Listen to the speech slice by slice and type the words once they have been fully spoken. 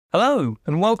Hello,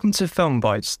 and welcome to Film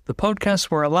Bites, the podcast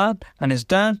where a lad and his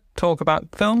dad talk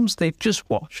about films they've just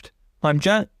watched. I'm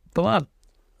Jack, the lad.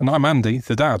 And I'm Andy,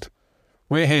 the dad.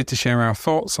 We're here to share our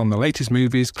thoughts on the latest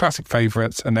movies, classic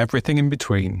favourites, and everything in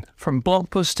between. From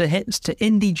blockbuster hits to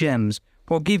indie gems,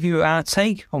 we'll give you our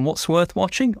take on what's worth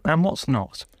watching and what's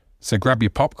not. So grab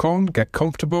your popcorn, get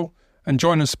comfortable, and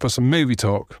join us for some movie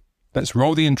talk. Let's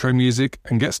roll the intro music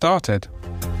and get started.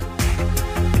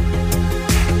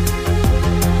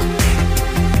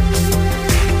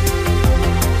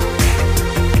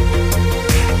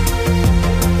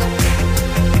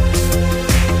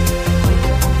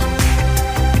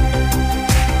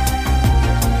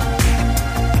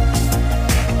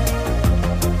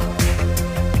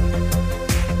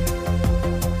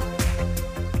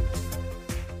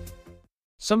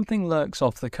 Something lurks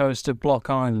off the coast of Block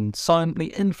Island, silently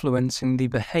influencing the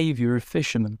behaviour of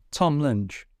fisherman Tom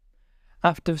Lynch.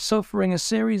 After suffering a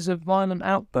series of violent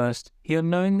outbursts, he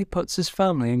unknowingly puts his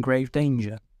family in grave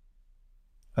danger.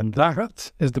 And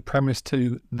that is the premise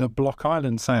to The Block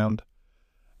Island Sound,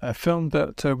 a film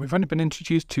that we've only been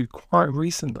introduced to quite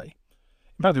recently.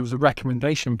 In fact, it was a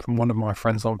recommendation from one of my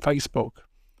friends on Facebook.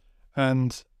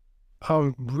 And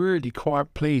I'm really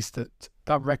quite pleased that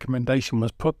that recommendation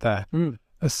was put there.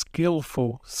 A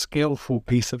skillful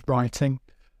piece of writing,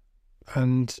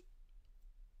 and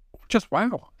just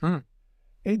wow.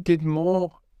 It did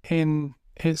more in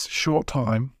its short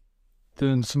time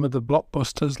than some of the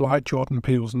blockbusters like Jordan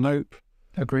Peele's Nope.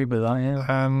 Agree with that, yeah.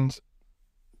 And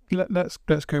let's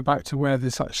go back to where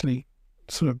this actually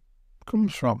sort of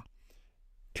comes from.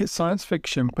 It's science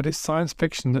fiction, but it's science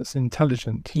fiction that's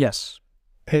intelligent. Yes.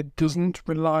 It doesn't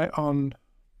rely on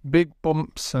big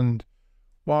bumps and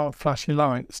wild flashy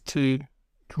lights to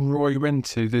draw you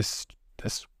into this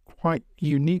quite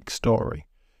unique story.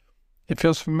 It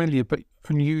feels familiar but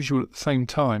unusual at the same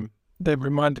time. They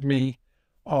reminded me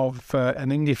of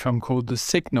an indie film called The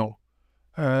Signal,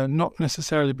 not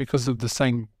necessarily because of the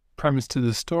same premise to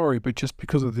the story, but just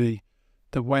because of the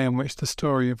way in which the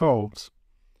story evolves.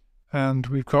 And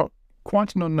we've got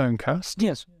quite an unknown cast.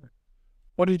 Yes.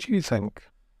 What did you think?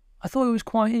 I thought it was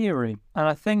quite eerie, and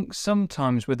I think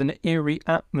sometimes with an eerie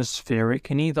atmosphere it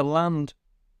can either land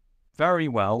very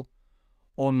well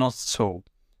or not at all.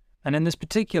 And in this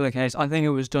particular case, I think it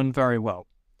was done very well.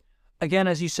 Again,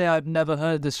 as you say, I've never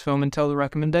heard this film until the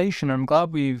recommendation. I'm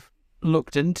glad we've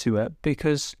looked into it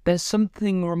because there's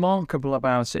something remarkable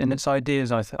about it in its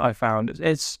ideas I found.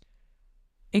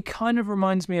 It kind of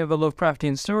reminds me of a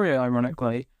Lovecraftian story,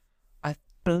 ironically. I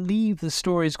believe the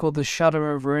story is called The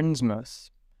Shadow over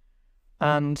Innsmouth.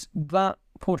 And that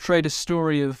portrayed a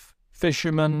story of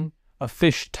fishermen, a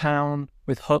fish town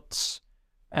with huts,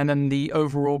 and then the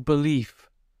overall belief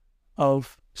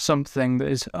of something that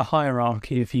is a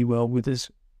hierarchy, if you will, with this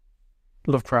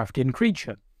Lovecraftian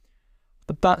creature.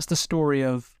 But that's the story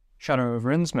of Shadow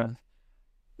over Innsmouth.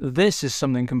 This is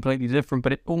something completely different,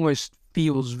 but it almost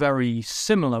feels very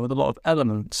similar with a lot of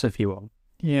elements, if you will.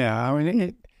 Yeah, I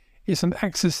mean, it's an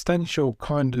existential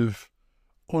kind of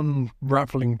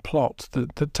unravelling plot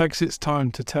that takes its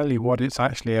time to tell you what it's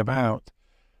actually about,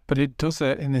 but it does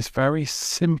it in this very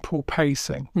simple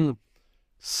pacing,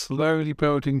 slowly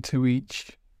building to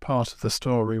each part of the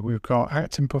story. We've got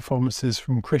acting performances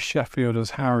from Chris Sheffield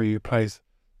as Harry, who plays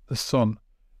the son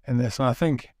in this, and I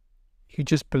think you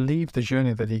just believe the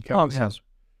journey that he goes. Oh, yes.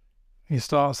 He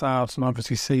starts out and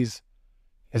obviously sees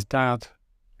his dad,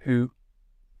 who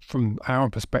from our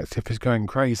perspective is going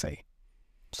crazy,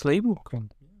 Sleepwalking.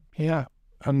 Yeah,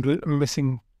 and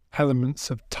missing elements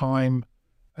of time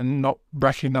and not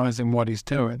recognising what he's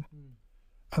doing.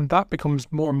 And that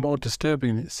becomes more and more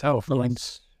disturbing in itself.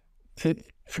 There's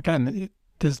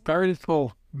very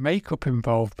little makeup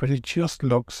involved, but it just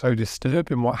looks so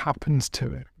disturbing what happens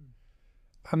to him.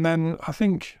 And then I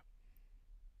think,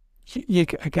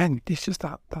 it's just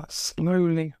that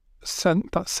slowly,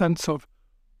 that sense of,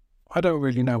 I don't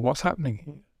really know what's happening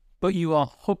here. But you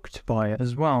are hooked by it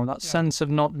as well. That sense of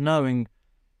not knowing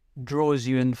draws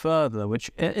you in further,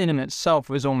 which in itself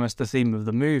was almost the theme of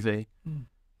the movie.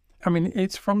 I mean,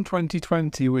 it's from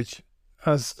 2020, which,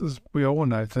 as we all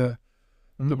know, the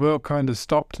world kind of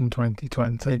stopped in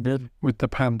 2020. It did. With the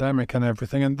pandemic and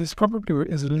everything. And this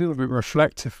probably is a little bit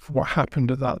reflective of what happened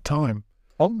at that time.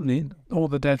 Probably. All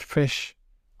the dead fish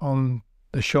on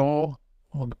the shore,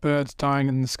 all the birds dying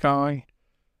in the sky.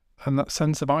 And that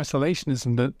sense of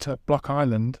isolationism that Block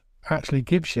Island actually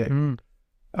gives you.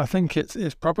 I think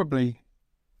it's probably,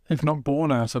 if not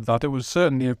born out of that, it would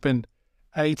certainly have been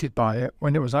aided by it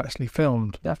when it was actually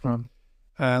filmed. Definitely.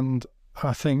 And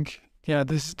I think,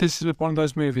 this is one of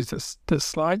those movies that's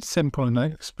slight, simple in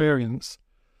experience.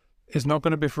 is not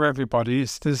going to be for everybody.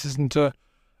 This isn't a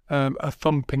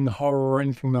thumping horror or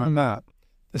anything like that.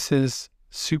 This is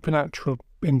supernatural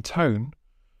in tone,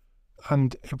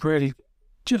 and it really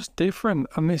just different.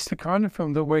 And it's the kind of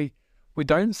film that we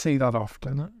don't see that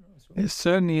often. It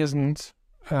certainly isn't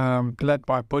led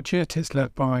by budget. It's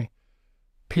led by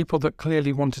people that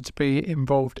clearly wanted to be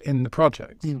involved in the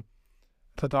project.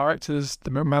 The directors, the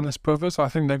McManus Brothers, I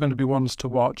think they're going to be ones to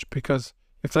watch, because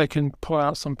if they can pull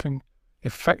out something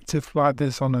effective like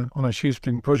this on a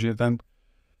shoestring budget, then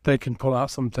they can pull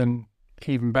out something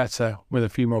even better with a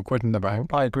few more quid in the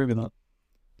bank. I agree with that.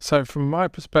 So from my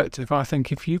perspective, I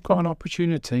think if you've got an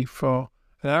opportunity for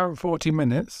an hour and 40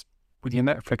 minutes with your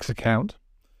Netflix account,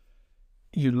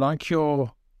 you like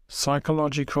your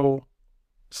psychological,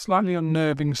 slightly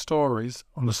unnerving stories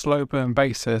on a slow burn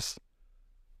basis,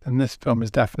 then this film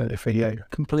is definitely for you.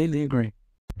 Completely agree.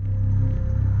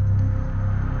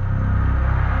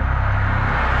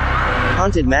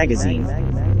 Haunted Magazine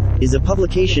is a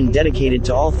publication dedicated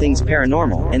to all things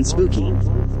paranormal and spooky.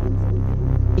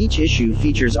 Each issue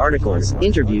features articles,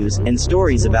 interviews, and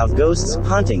stories about ghosts,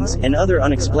 hauntings, and other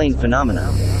unexplained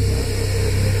phenomena.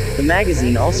 The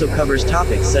magazine also covers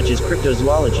topics such as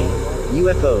cryptozoology,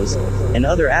 UFOs, and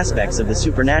other aspects of the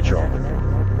supernatural.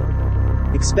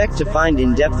 Expect to find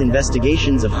in-depth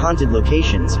investigations of haunted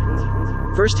locations,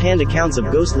 first-hand accounts of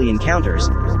ghostly encounters,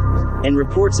 and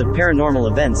reports of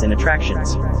paranormal events and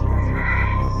attractions.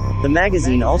 The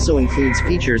magazine also includes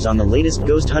features on the latest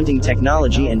ghost hunting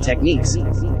technology and techniques,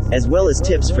 as well as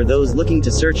tips for those looking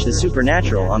to search the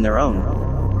supernatural on their own.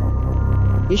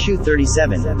 Issue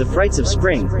 37, The Frights of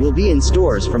Spring, will be in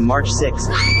stores from March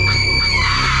 6th.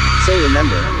 So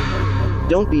remember,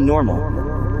 don't be normal.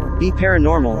 Be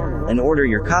paranormal, and order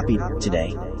your copy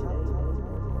today.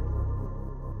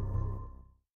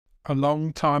 A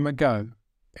long time ago,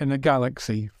 in a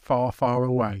galaxy far, far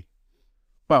away.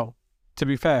 Well, to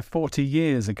be fair, 40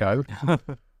 years ago,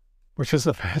 which was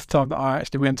the first time that I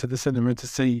actually went to the cinema to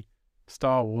see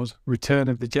Star Wars Return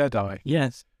of the Jedi.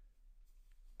 Yes.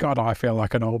 God, I feel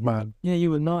like an old man. Yeah,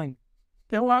 you were 9.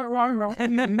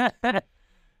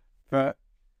 But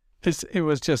it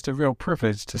was just a real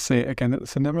privilege to see it again at the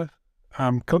cinema.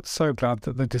 I'm so glad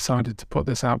that they decided to put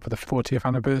this out for the 40th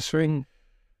anniversary,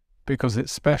 because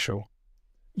it's special.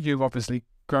 You've obviously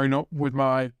grown up with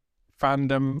my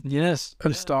fandom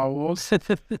of Star Wars,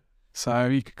 so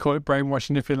you could call it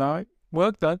brainwashing if you like.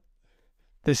 Work done.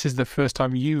 This is the first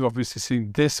time you've obviously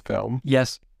seen this film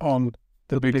on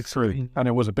the big screen, and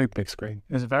it was a big screen.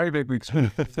 It was a very big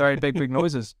screen. Very big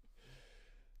noises.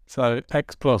 So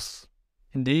X plus.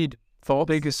 Indeed. Thought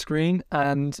biggest screen,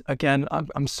 and again,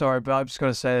 I'm sorry, but I've just got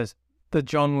to say this. The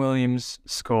John Williams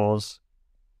scores.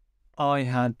 I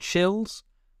had chills,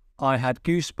 I had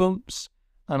goosebumps,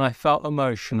 and I felt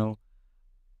emotional.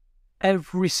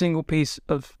 Every single piece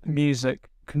of music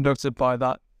conducted by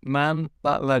that man,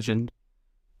 that legend,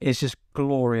 is just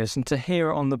glorious. And to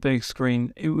hear it on the big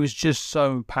screen, it was just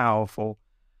so powerful.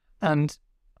 And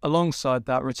alongside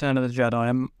that, Return of the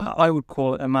Jedi, I would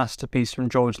call it a masterpiece from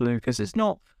George Lucas. It's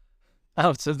not,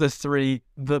 out of the three,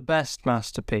 the best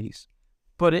masterpiece,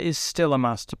 but it is still a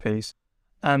masterpiece.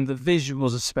 And the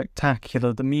visuals are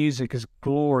spectacular, the music is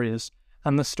glorious,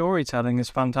 and the storytelling is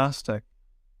fantastic.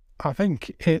 I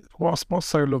think what's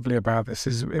so lovely about this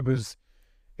is it was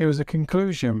a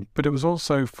conclusion, but it was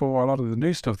also, for a lot of the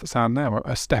new stuff that's out now,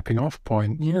 a stepping off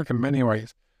point in many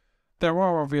ways. There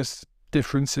are obvious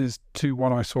differences to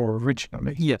what I saw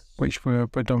originally, which were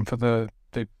done for the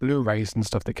Blu-rays and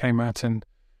stuff that came out in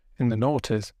the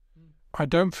noughties. I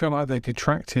don't feel like they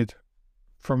detracted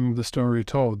from the story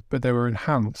at all, but they were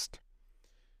enhanced.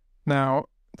 Now,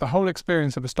 the whole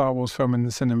experience of a Star Wars film in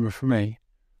the cinema for me,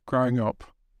 growing up,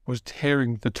 was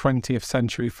hearing the 20th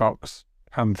Century Fox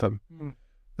anthem,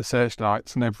 the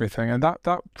searchlights and everything, and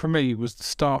that for me was the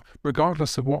start.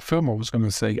 Regardless of what film I was going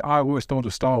to see, I always thought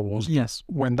of Star Wars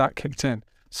when that kicked in.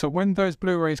 So when those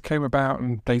Blu-rays came about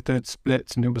and they did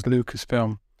splits and it was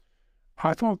Lucasfilm,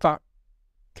 I thought that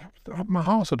my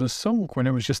heart sort of sunk when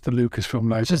it was just the Lucasfilm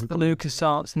logo. Just the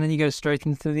LucasArts, and then you go straight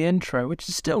into the intro, which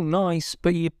is still nice,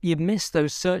 but you miss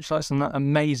those searchlights and that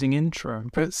amazing intro.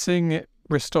 But seeing it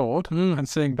restored and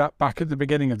seeing that back at the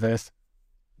beginning of this,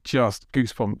 just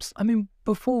goosebumps. I mean,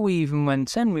 before we even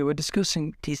went in, we were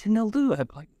discussing, do you think they'll do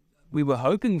it? Like, we were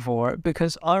hoping for it,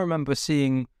 because I remember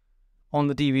seeing on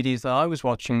the DVDs that I was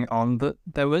watching on that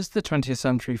there was the 20th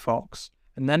Century Fox,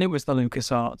 and then it was the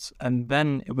LucasArts, and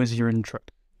then it was your intro.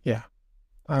 Yeah,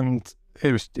 and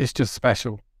it's just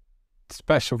special.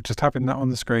 Special just having that on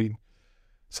the screen.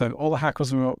 So all the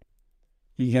hackles are up.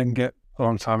 You can get a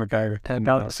long time ago, and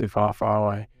not too far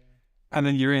away. And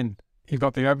then you're in You've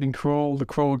got the opening crawl. The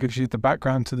crawl gives you the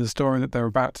background to the story that they're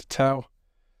about to tell.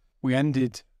 We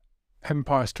ended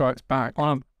Empire Strikes Back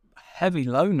On a heavy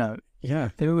low note. Yeah.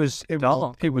 It was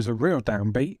dark. It was a real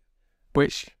downbeat,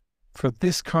 which for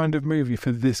this kind of movie,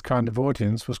 for this kind of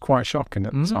audience, was quite shocking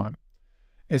at the time.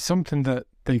 It's something that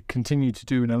they continue to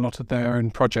do in a lot of their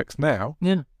own projects now.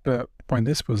 Yeah. But when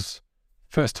this was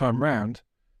first time round,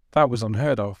 that was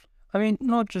unheard of. I mean,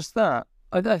 not just that.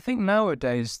 I think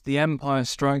nowadays the Empire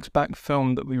Strikes Back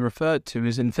film that we referred to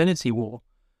is Infinity War.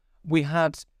 We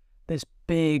had this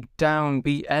big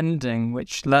downbeat ending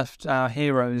which left our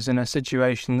heroes in a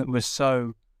situation that was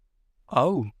so,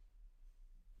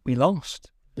 we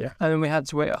lost. Yeah. And then we had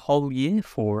to wait a whole year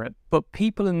for it. But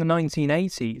people in the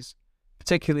 1980s,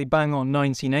 particularly bang on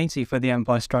 1980 for The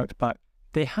Empire Strikes Back,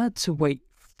 they had to wait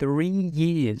 3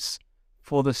 years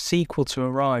for the sequel to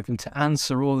arrive and to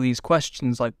answer all these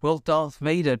questions like, will Darth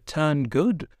Vader turn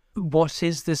good? What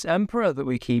is this Emperor that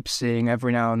we keep seeing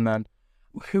every now and then?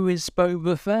 Who is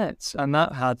Boba Fett? And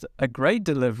that had a great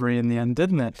delivery in the end,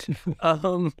 didn't it?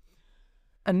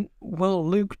 And will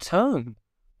Luke turn?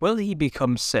 Will he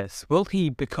become Sith? Will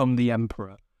he become the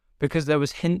Emperor? Because there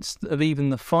was hints of even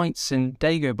the fights in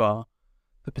Dagobah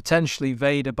that potentially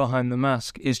Vader behind the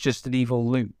mask is just an evil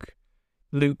Luke.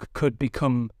 Luke could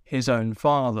become his own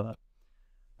father.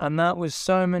 And that was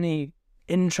so many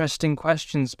interesting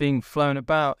questions being flown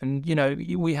about. And, you know,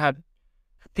 we had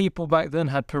people back then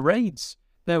had parades.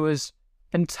 There was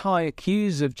entire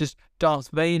queues of just Darth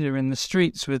Vader in the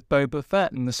streets with Boba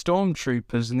Fett and the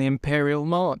stormtroopers and the Imperial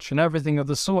March and everything of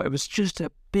the sort. It was just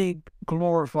a big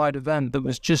glorified event that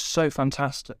was just so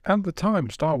fantastic. At the time,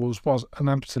 Star Wars was an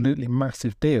absolutely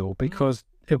massive deal because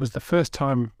it was the first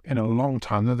time in a long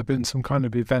time that there had been some kind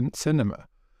of event cinema.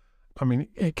 I mean,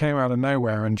 it came out of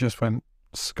nowhere and just went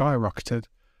skyrocketed.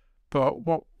 But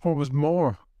what was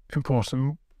more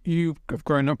important, you have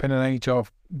grown up in an age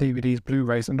of DVDs,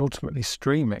 Blu-rays, and ultimately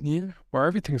streaming, where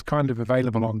everything's kind of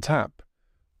available on tap.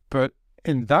 But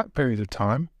in that period of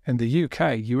time, in the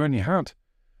UK, you only had,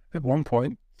 at one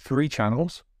point, 3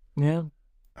 channels. Yeah.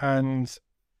 And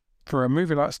for a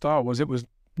movie like Star Wars, it was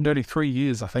nearly 3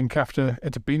 years, I think, after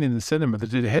it had been in the cinema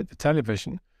that it hit the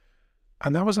television.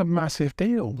 And that was a massive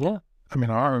deal. Yeah. I mean,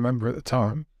 I remember at the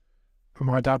time,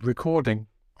 my dad recording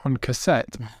on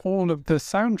cassette all of the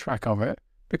soundtrack of it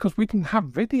because we didn't have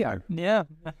video. Yeah.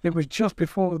 It was just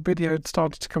before the video had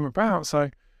started to come about. So,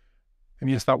 and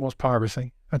yes, that was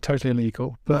piracy and totally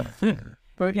illegal. But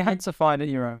You had to find it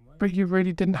your own way. But you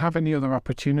really didn't have any other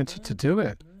opportunity to do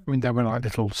it. I mean, there were like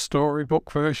little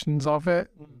storybook versions of it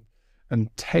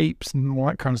and tapes and all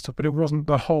that kind of stuff, but it wasn't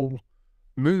the whole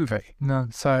movie. No.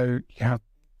 So you had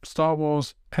Star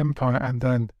Wars, Empire, and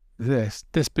then this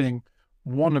being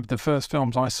one of the first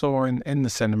films I saw in the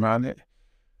cinema, and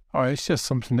it's just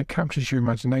something that captures your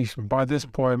imagination. By this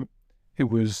point, it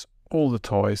was all the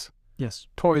toys. Yes.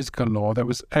 Toys galore. There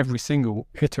was every single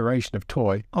iteration of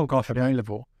toy Oh, gosh.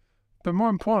 available. But more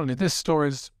importantly, this story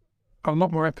is a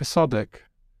lot more episodic.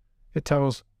 It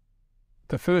tells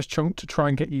the first chunk to try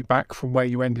and get you back from where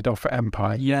you ended off at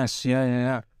Empire. Yes,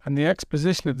 yeah. And the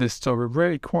exposition of this story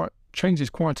really changes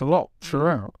quite a lot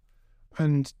throughout.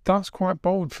 And that's quite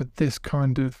bold for this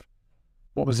kind of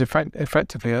what was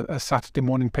effectively a Saturday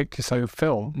morning picture show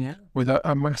film Yeah. with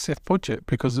a massive budget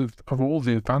because of all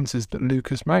the advances that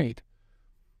Lucas made.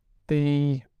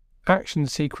 The action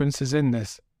sequences in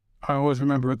this, I always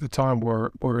remember at the time,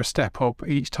 were a step up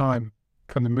each time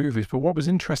from the movies. But what was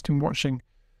interesting watching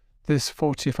this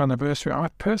 40th anniversary, I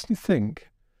personally think,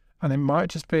 and it might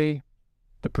just be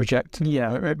the projector,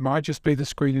 it might just be the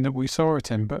screening that we saw it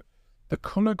in, but the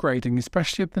colour grading,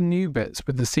 especially of the new bits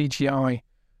with the CGI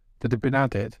that had been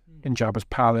added in Jabba's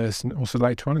palace and also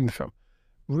later on in the film,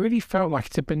 really felt like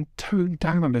it had been toned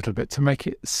down a little bit to make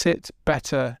it sit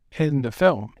better in the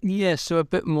film. Yeah, so a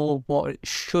bit more what it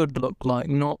should look like,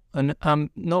 not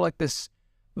like this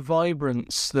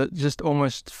vibrance that just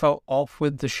almost felt off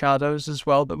with the shadows as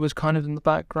well that was kind of in the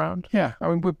background. Yeah, I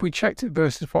mean, we checked it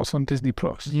versus what's on Disney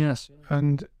Plus. Yes.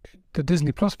 And the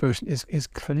Disney Plus version is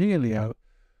clearly a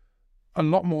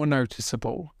lot more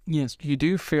noticeable. Yes. You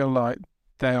do feel like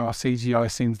there are CGI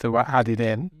scenes that were added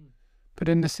in, but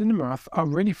in the cinema, I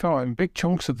really felt in big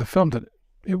chunks of the film that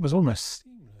it was almost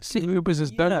it was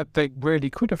as though they really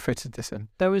could have fitted this in.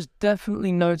 There was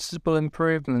definitely noticeable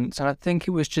improvements, and I think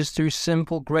it was just through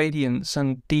simple gradients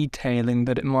and detailing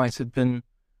that it might have been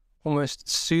almost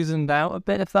soothed out a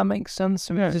bit, if that makes sense.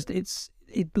 So Yeah.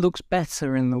 it looks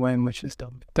better in the way in which it's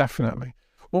done. Definitely.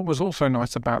 What was also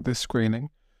nice about this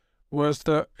screening was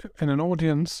that in an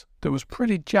audience that was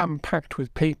pretty jam-packed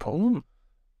with people,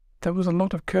 there was a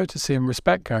lot of courtesy and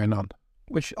respect going on.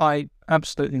 Which I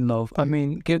absolutely love. I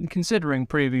mean, considering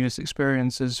previous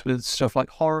experiences with stuff like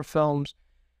horror films,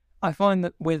 I find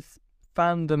that with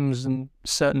fandoms and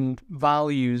certain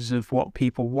values of what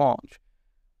people watch,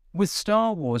 with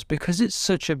Star Wars, because it's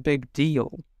such a big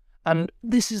deal, and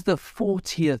this is the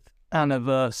 40th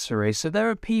anniversary, so there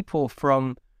are people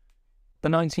from the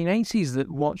 1980s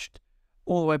that watched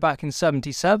all the way back in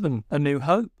 77, A New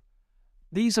Hope.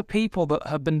 These are people that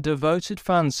have been devoted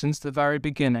fans since the very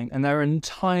beginning, and there are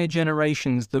entire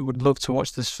generations that would love to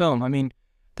watch this film. I mean,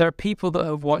 there are people that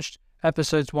have watched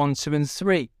episodes 1, 2, and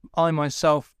 3. I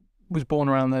myself was born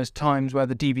around those times where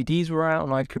the DVDs were out,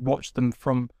 and I could watch them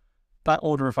from that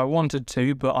order if I wanted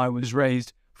to, but I was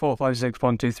raised 4, 5, 6,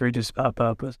 1, 2, 3 just for that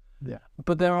purpose. Yeah.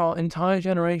 But there are entire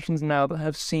generations now that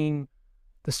have seen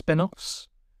the spin-offs,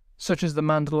 such as The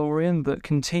Mandalorian, that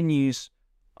continues,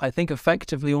 I think,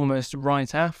 effectively almost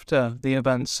right after the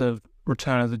events of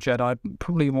Return of the Jedi,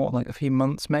 probably more like a few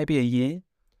months, maybe a year.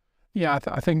 Yeah,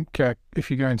 I think if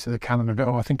you go into the canon of it,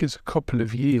 I think it's a couple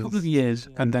of years.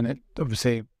 And then it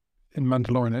obviously, in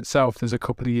Mandalorian itself, there's a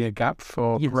couple of year gap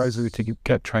for Rosu to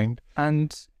get trained.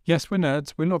 And yes, we're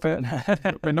nerds. We love it.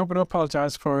 We're not going to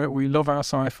apologise for it. We love our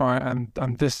sci-fi,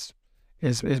 and this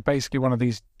is basically one of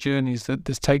these journeys that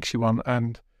this takes you on,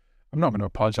 and I'm not going to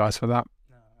apologise for that.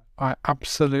 No. I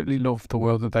absolutely love the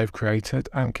world that they've created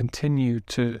and continue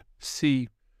to see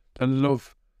the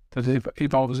love that it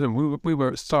evolves in. We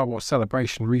were at Star Wars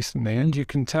Celebration recently, and you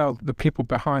can tell the people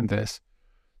behind this,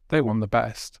 they want the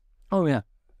best. Oh, yeah.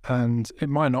 And it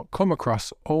might not come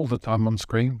across all the time on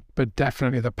screen, but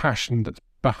definitely the passion that's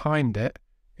behind it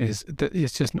is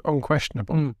just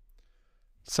unquestionable. Mm.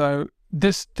 So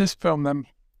this film then,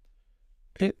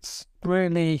 it's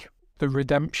really the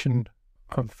redemption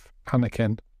of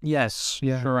Anakin. Yes,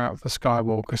 yeah. Throughout the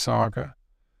Skywalker saga.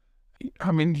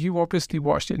 I mean, you obviously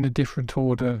watched it in a different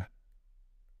order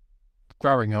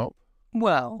growing up.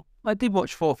 Well, I did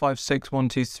watch 4, 5, 6, 1,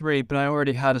 2, 3, but I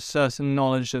already had a certain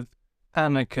knowledge of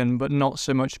Anakin, but not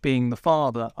so much being the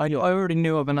father. I already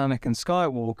knew of an Anakin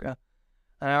Skywalker,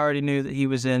 and I already knew that he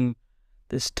was in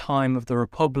this time of the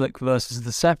Republic versus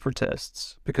the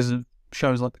Separatists because of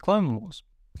shows like the Clone Wars.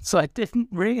 So I didn't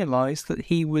realise that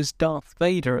he was Darth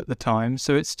Vader at the time,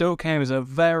 so it still came as a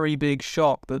very big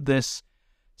shock that this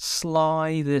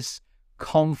sly, this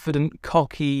confident,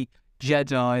 cocky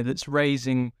Jedi that's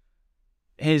raising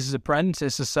his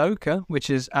apprentice Ahsoka, which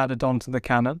is added onto the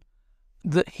canon,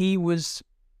 that he was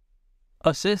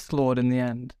a Sith Lord in the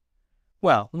end.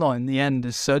 Well, not in the end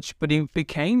as such, but he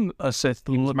became a Sith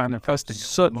Lord. Manifesting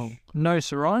such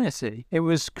notoriety. It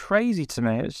was crazy to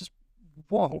me. It was just,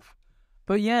 whoa.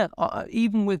 But yeah,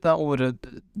 even with that order,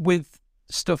 with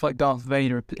stuff like Darth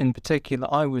Vader in particular,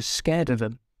 I was scared of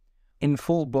him. In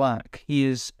full black, he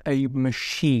is a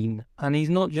machine. And he's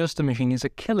not just a machine, he's a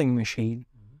killing machine.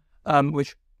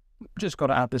 Which, just got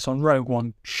to add this on, Rogue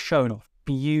One shown off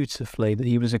beautifully that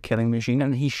he was a killing machine,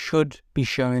 and he should be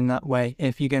shown that way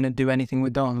if you're going to do anything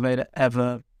with Darth Vader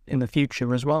ever in the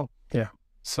future as well. Yeah.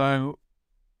 So,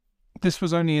 this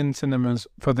was only in cinemas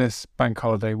for this bank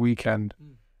holiday weekend.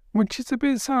 Which is a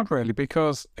bit sad, really,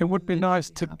 because it would be nice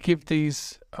to give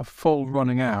these a full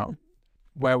running out,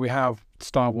 where we have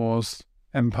Star Wars,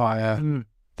 Empire,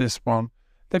 this one.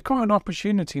 They've got an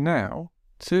opportunity now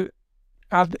to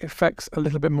add effects a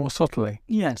little bit more subtly.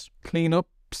 Yes. Clean up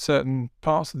certain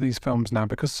parts of these films now,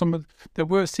 because there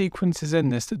were sequences in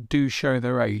this that do show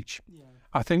their age. Yeah.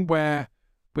 I think where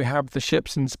we have the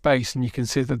ships in space, and you can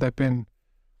see that they've been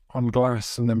on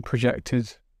glass and then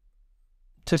projected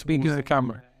to the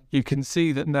camera. You can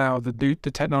see that now the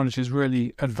technology is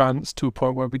really advanced to a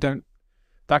point where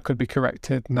that could be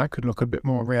corrected and that could look a bit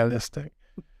more realistic.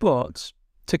 But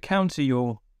to counter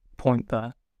your point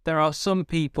there are some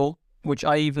people, which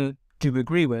I even do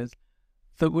agree with,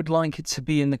 that would like it to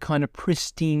be in the kind of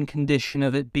pristine condition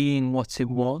of it being what it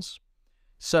was.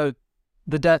 So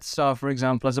the Death Star, for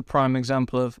example, as a prime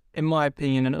example of, in my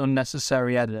opinion, an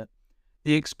unnecessary edit.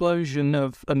 The explosion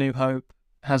of A New Hope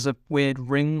has a weird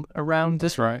ring around it.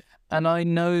 That's right. And I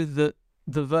know that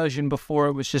the version before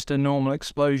it was just a normal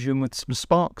explosion with some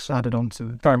sparks added onto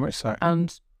it. Very much so.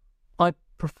 And I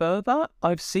prefer that.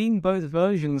 I've seen both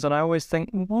versions, and I always think,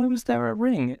 why was there a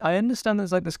ring? I understand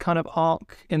there's like this kind of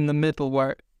arc in the middle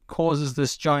where it causes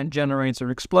this giant generator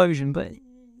explosion, but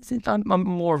I'm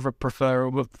more of a preferer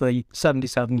of the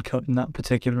 77 cut in that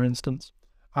particular instance.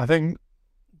 I think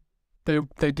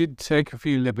they did take a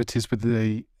few liberties with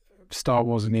the Star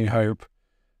Wars A New Hope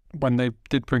when they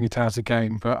did bring it out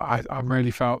again, but I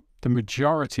really felt the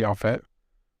majority of it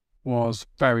was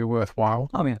very worthwhile.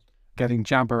 Oh, yeah. Getting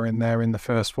Jabba in there in the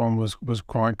first one was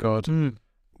quite good.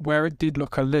 where it did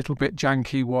look a little bit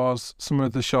janky was some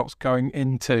of the shots going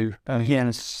into.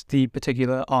 Yes, the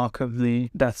particular arc of the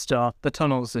Death Star, the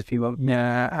tunnels, if you will.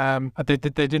 Yeah, they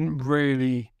didn't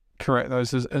really correct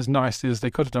those as nicely as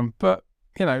they could have done. But,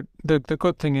 you know, the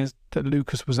good thing is that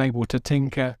Lucas was able to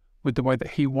tinker with the way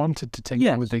that he wanted to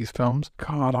tinker with these films.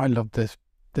 God, I love this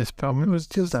film. It was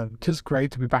just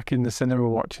great to be back in the cinema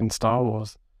watching Star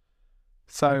Wars.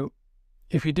 So,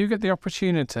 if you do get the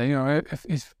opportunity, or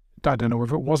if I don't know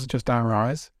if it was just our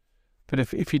eyes, but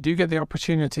if you do get the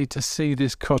opportunity to see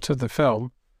this cut of the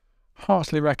film,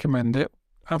 heartily recommend it.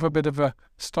 Have a bit of a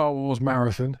Star Wars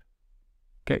marathon.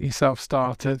 Get yourself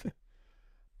started.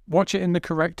 Watch it in the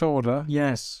correct order.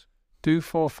 Yes. Do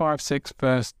 4, 5, 6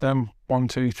 first, then 1,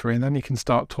 2, 3, and then you can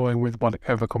start toying with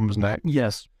whatever comes next.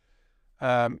 Yes.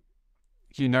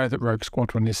 You know that Rogue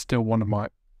Squadron is still one of my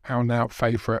out-and-out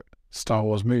favourite Star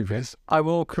Wars movies. I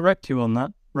will correct you on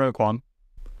that. Rogue One.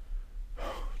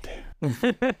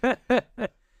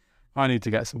 I need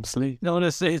to get some sleep. No,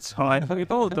 honestly, it's fine.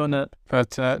 We've all done it.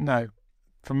 But no,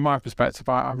 from my perspective,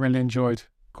 I really enjoyed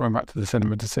going back to the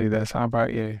cinema to see this. How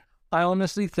about you? I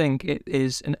honestly think it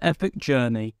is an epic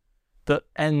journey that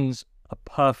ends a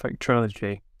perfect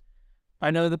trilogy.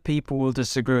 I know that people will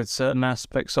disagree with certain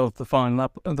aspects of the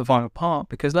final part,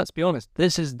 because let's be honest,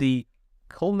 this is the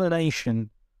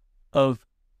culmination of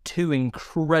two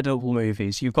incredible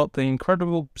movies. You've got the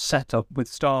incredible setup with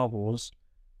Star Wars,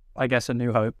 I guess A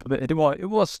New Hope, but it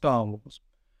was Star Wars,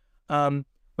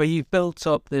 where you've built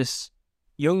up this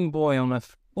young boy on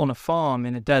a farm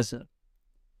in a desert,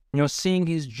 and you're seeing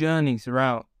his journey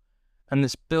throughout, and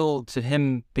this build to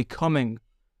him becoming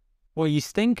what you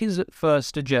think is at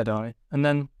first a Jedi, and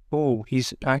then,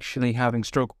 he's actually having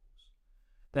struggles.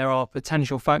 There are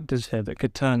potential factors here that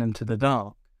could turn him to the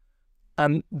dark.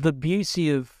 And the beauty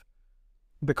of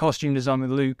the costume design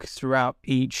with Luke throughout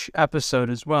each episode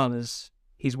as well is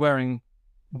he's wearing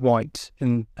white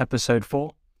in episode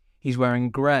 4, he's wearing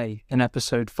grey in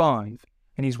episode 5,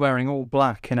 and he's wearing all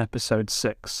black in episode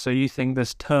 6. So you think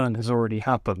this turn has already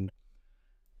happened.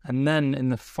 And then in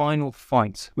the final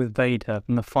fight with Vader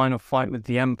and the final fight with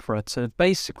the Emperor to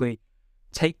basically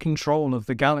take control of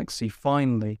the galaxy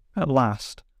finally, at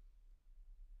last,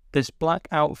 this black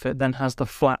outfit then has the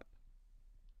flap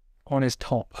on his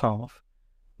top half,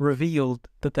 revealed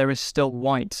that there is still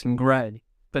white and grey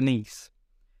beneath,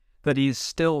 that he is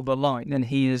still the light and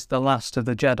he is the last of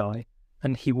the Jedi,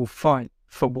 and he will fight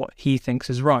for what he thinks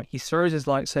is right. He throws his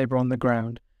lightsaber on the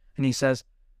ground and he says,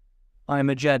 "I am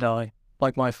a Jedi,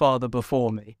 like my father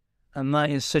before me." And that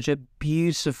is such a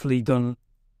beautifully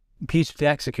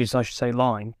executed, I should say,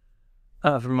 line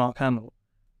from Mark Hamill.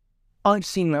 I've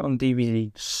seen that on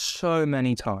DVD so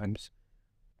many times,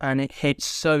 and it hits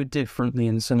so differently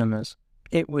in cinemas.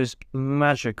 It was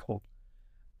magical.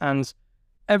 And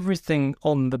everything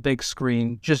on the big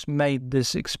screen just made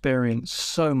this experience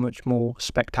so much more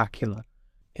spectacular.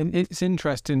 And it's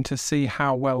interesting to see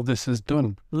how well this has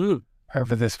done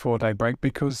over this 4-day break,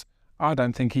 because I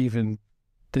don't think even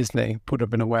Disney would have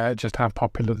been aware just how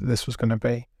popular this was going to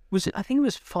be. I think it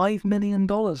was $5 million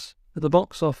at the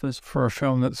box office. For a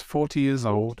film that's 40 years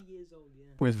old,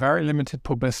 with very limited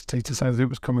publicity to say that it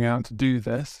was coming out to do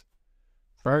this,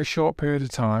 very short period of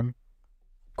time,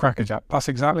 crackerjack. That's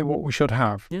exactly what we should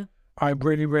have. Yeah. I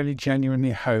really, really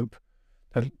genuinely hope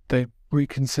that they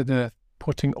reconsider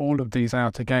putting all of these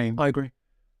out again. I agree.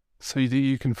 So that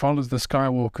you can follow the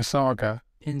Skywalker saga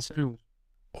In cinemas.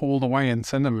 all the way in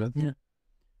cinemas. Yeah.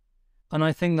 And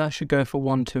I think that should go for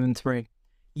 1, 2, and 3.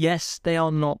 Yes, they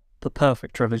are not the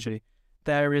perfect trilogy.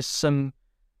 There is some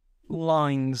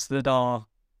lines that are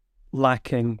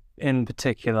lacking in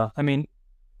particular. I mean,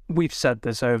 we've said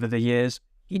this over the years.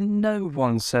 No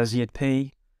one says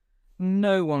yippee.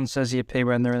 No one says yippee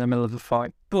when they're in the middle of a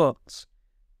fight. But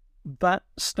that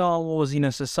Star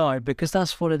Warsiness aside, because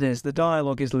that's what it is. The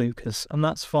dialogue is Lucas, and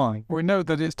that's fine. We know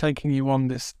that it's taking you on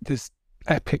this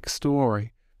epic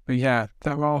story. But yeah,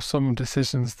 there are some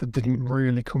decisions that didn't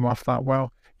really come off that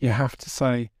well. You have to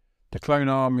say the clone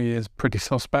army is pretty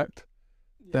suspect.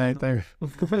 They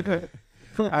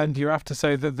and you have to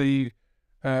say that the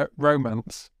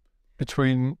romance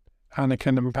between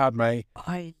Anakin and Padme,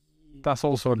 that's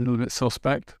also a little bit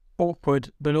suspect.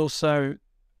 Awkward, but also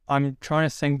I'm trying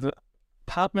to think that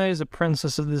Padme is a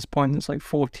princess at this point. It's like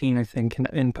 14, I think,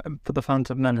 in for the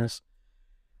Phantom Menace.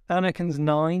 Anakin's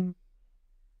 9.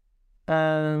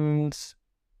 And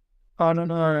I don't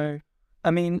know. I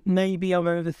mean, maybe I'm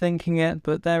overthinking it,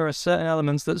 but there are certain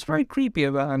elements that's very creepy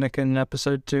about Anakin in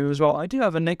episode 2 as well. I do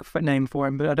have a nickname for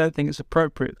him, but I don't think it's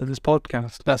appropriate for this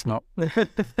podcast. That's not.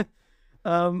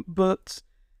 But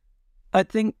I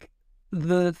think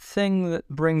the thing that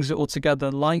brings it all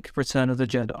together, like Return of the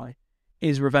Jedi,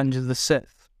 is Revenge of the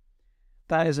Sith.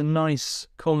 That is a nice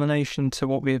culmination to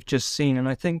what we have just seen, and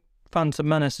I think Phantom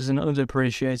Menace is an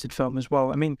underappreciated film as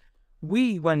well. I mean,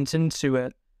 we went into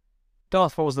it,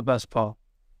 Darth Maul was the best part,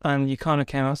 and you kind of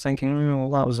came out thinking, oh,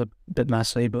 well, that was a bit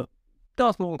messy, but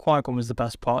Darth Maul and Qui-Gon was the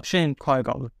best part. She and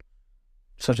Qui-Gon,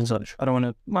 such and such. I don't want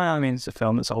to, well, I mean, it's a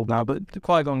film that's old now, but the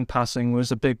Qui-Gon passing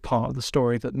was a big part of the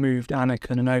story that moved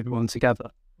Anakin and Obi-Wan together.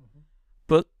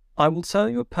 But I will tell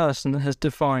you a person that has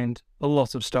defined a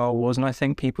lot of Star Wars, and I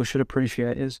think people should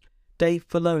appreciate, is Dave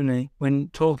Filoni. When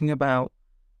talking about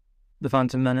The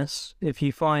Phantom Menace, if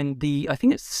you find I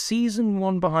think it's season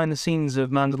 1 behind the scenes of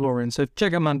Mandalorian, so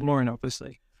check out Mandalorian,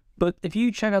 obviously. But if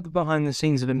you check out the behind the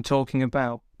scenes of him talking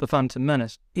about The Phantom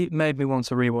Menace, it made me want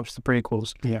to rewatch the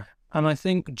prequels. Yeah. And I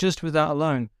think just with that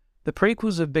alone, the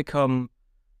prequels have become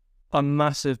a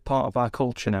massive part of our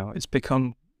culture now. It's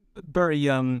become very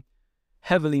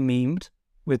heavily memed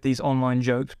with these online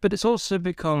jokes, but it's also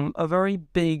become a very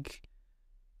big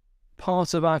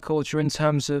part of our culture in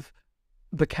terms of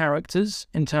the characters,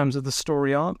 in terms of the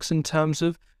story arcs, in terms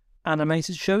of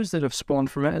animated shows that have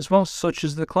spawned from it as well, such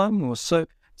as the Clone Wars. So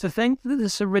to think that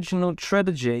this original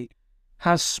trilogy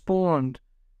has spawned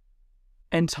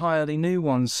entirely new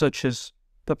ones, such as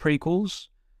the prequels,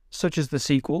 such as the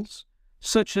sequels,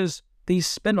 such as these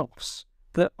spin-offs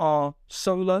that are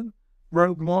Solo,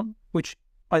 Rogue One, which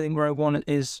I think Rogue One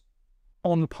is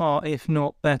on par, if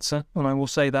not better, and I will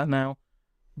say that now,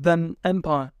 than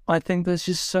Empire. I think there's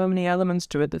just so many elements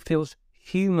to it that feels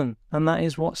human, and that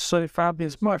is what's so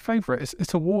fabulous. My favourite.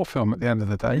 It's a war film at the end of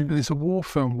the day, and it's a war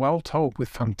film well told with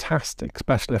fantastic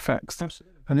special effects.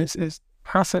 Absolutely. And it's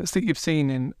assets that you've seen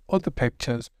in other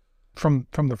pictures from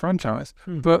the franchise,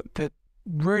 but that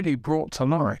really brought to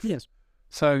life. Yes.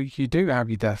 So you do have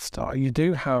your Death Star, you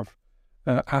do have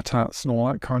AT-ATs and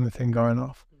all that kind of thing going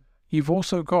off. You've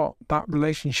also got that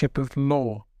relationship of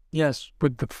lore Yes.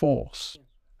 with the Force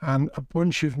and a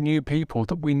bunch of new people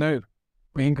that we know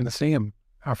we ain't going to see them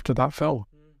after that film.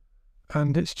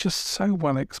 And it's just so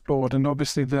well explored. And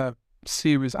obviously the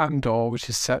series Andor, which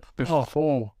is set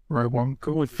before Rogue One,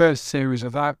 first series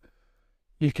of that,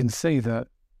 you can see that,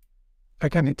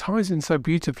 again, it ties in so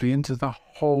beautifully into the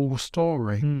whole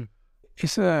story.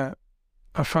 It's a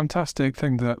fantastic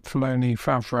thing that Filoni,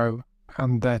 Favreau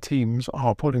and their teams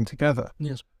are putting together.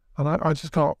 Yes. And I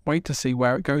just can't wait to see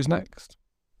where it goes next.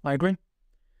 I agree.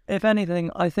 If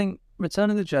anything, I think Return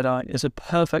of the Jedi is a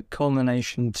perfect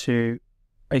culmination to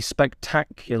a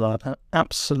spectacular and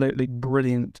absolutely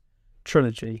brilliant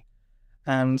trilogy.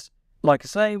 And like I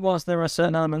say, whilst there are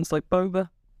certain elements like Boba,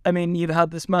 I mean, you've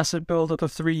had this massive build-up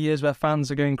of 3 years where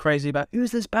fans are going crazy about,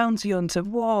 who's this bounty hunter?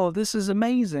 Whoa, this is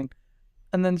amazing.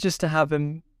 And then just to have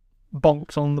him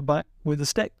bonked on the back with a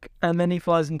stick, and then he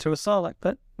flies into a Sarlacc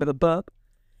pit with a burp.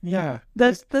 Yeah.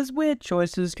 There's weird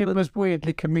choices. It was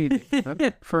weirdly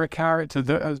comedic for a character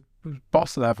that was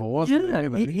boss level, wasn't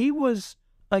Yeah, it? he was,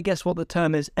 I guess what the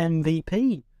term is,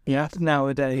 MVP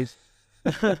nowadays.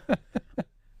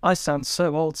 I sound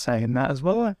so old saying that as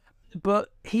well. But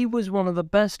he was one of the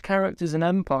best characters in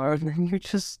Empire, and then you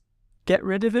just get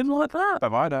rid of him like that.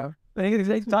 I know.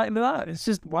 Exactly that. It's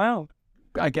just, wow.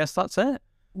 I guess that's it.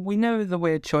 We know the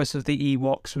weird choice of the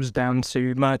Ewoks was down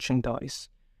to merchandise.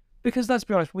 Because let's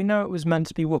be honest, we know it was meant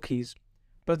to be Wookiees.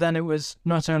 But then it was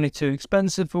not only too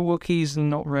expensive for Wookiees and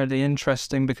not really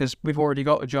interesting because we've already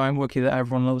got a giant Wookiee that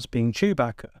everyone loves being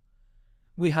Chewbacca.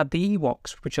 We had the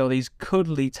Ewoks, which are these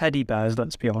cuddly teddy bears,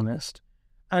 let's be honest.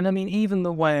 And I mean, even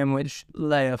the way in which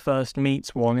Leia first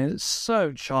meets one is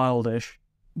so childish,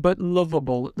 but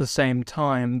lovable at the same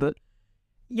time. But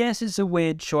yes, it's a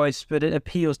weird choice, but it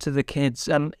appeals to the kids.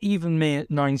 And even me at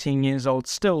 19 years old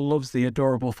still loves the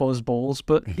adorable fuzzballs.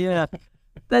 But yeah,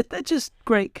 they're just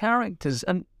great characters.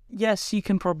 And yes, you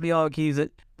can probably argue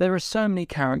that there are so many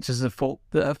characters that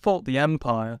have fought the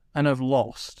Empire and have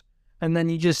lost. And then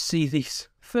you just see these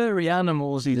furry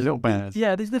animals. These little bears.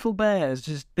 Yeah, these little bears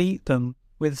just beat them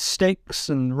with sticks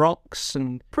and rocks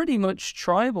and pretty much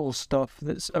tribal stuff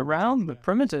that's around the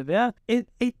primitive, yeah.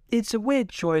 It's a weird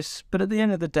choice, but at the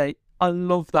end of the day, I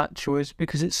love that choice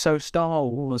because it's so Star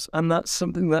Wars, and that's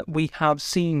something that we have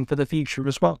seen for the future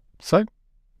as well. So,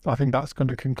 I think that's going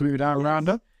to conclude our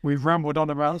roundup. We've rambled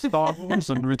on about Star Wars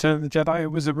and Return of the Jedi.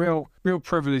 It was a real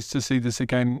privilege to see this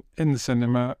again in the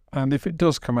cinema, and if it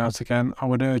does come out again, I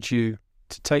would urge you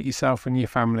to take yourself and your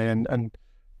family and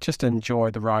just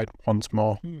enjoy the ride once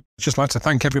more. I'd just like to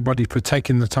thank everybody for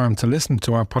taking the time to listen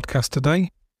to our podcast today.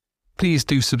 Please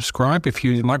do subscribe if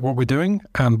you like what we're doing,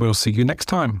 and we'll see you next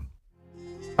time.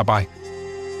 Bye-bye.